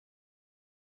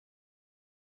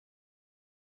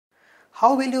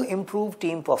How will you improve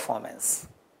team performance?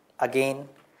 Again,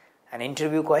 an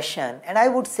interview question, and I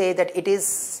would say that it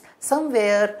is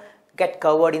somewhere get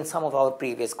covered in some of our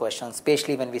previous questions,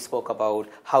 especially when we spoke about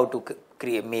how to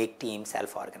make teams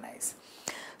self-organize.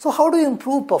 So how do you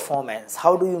improve performance?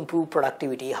 How do you improve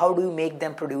productivity? How do you make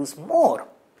them produce more?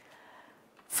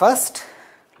 First,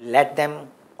 let them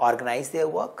organize their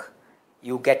work.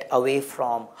 You get away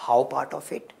from how part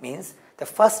of it. Means the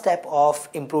first step of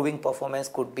improving performance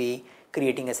could be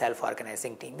creating a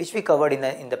self-organizing team, which we covered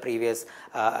in the previous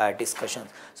discussions.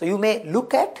 So you may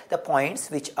look at the points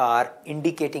which are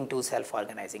indicating to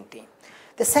self-organizing team.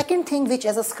 The second thing which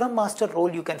as a Scrum Master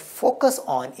role you can focus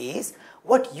on is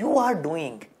what you are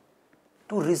doing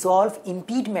to resolve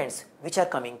impediments which are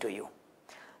coming to you.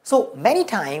 So many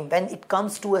times when it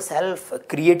comes to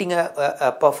creating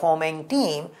a performing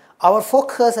team, our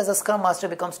focus as a Scrum Master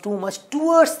becomes too much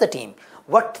towards the team.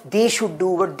 What they should do,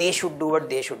 what they should do, what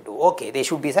they should do. Okay, they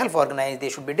should be self-organized, they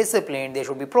should be disciplined, they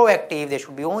should be proactive, they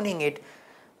should be owning it.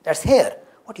 That's here.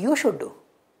 What you should do.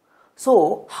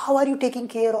 So how are you taking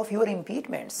care of your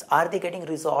impediments? Are they getting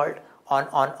resolved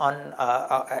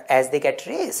as they get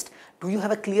raised? Do you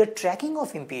have a clear tracking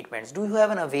of impediments? Do you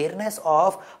have an awareness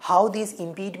of how these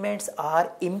impediments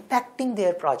are impacting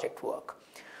their project work?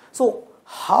 So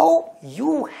how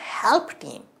you help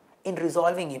team in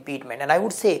resolving impediment, and I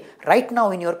would say right now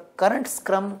in your current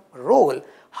Scrum role,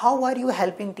 how are you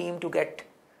helping team to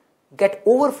get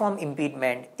over from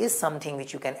impediment is something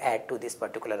which you can add to this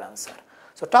particular answer.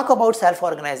 So talk about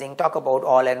self-organizing, talk about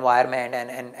all environment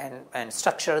and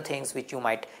structure things which you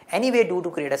might anyway do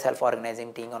to create a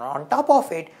self-organizing team, and on top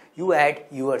of it you add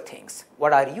your things.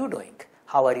 What are you doing?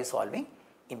 How are you solving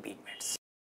impediments?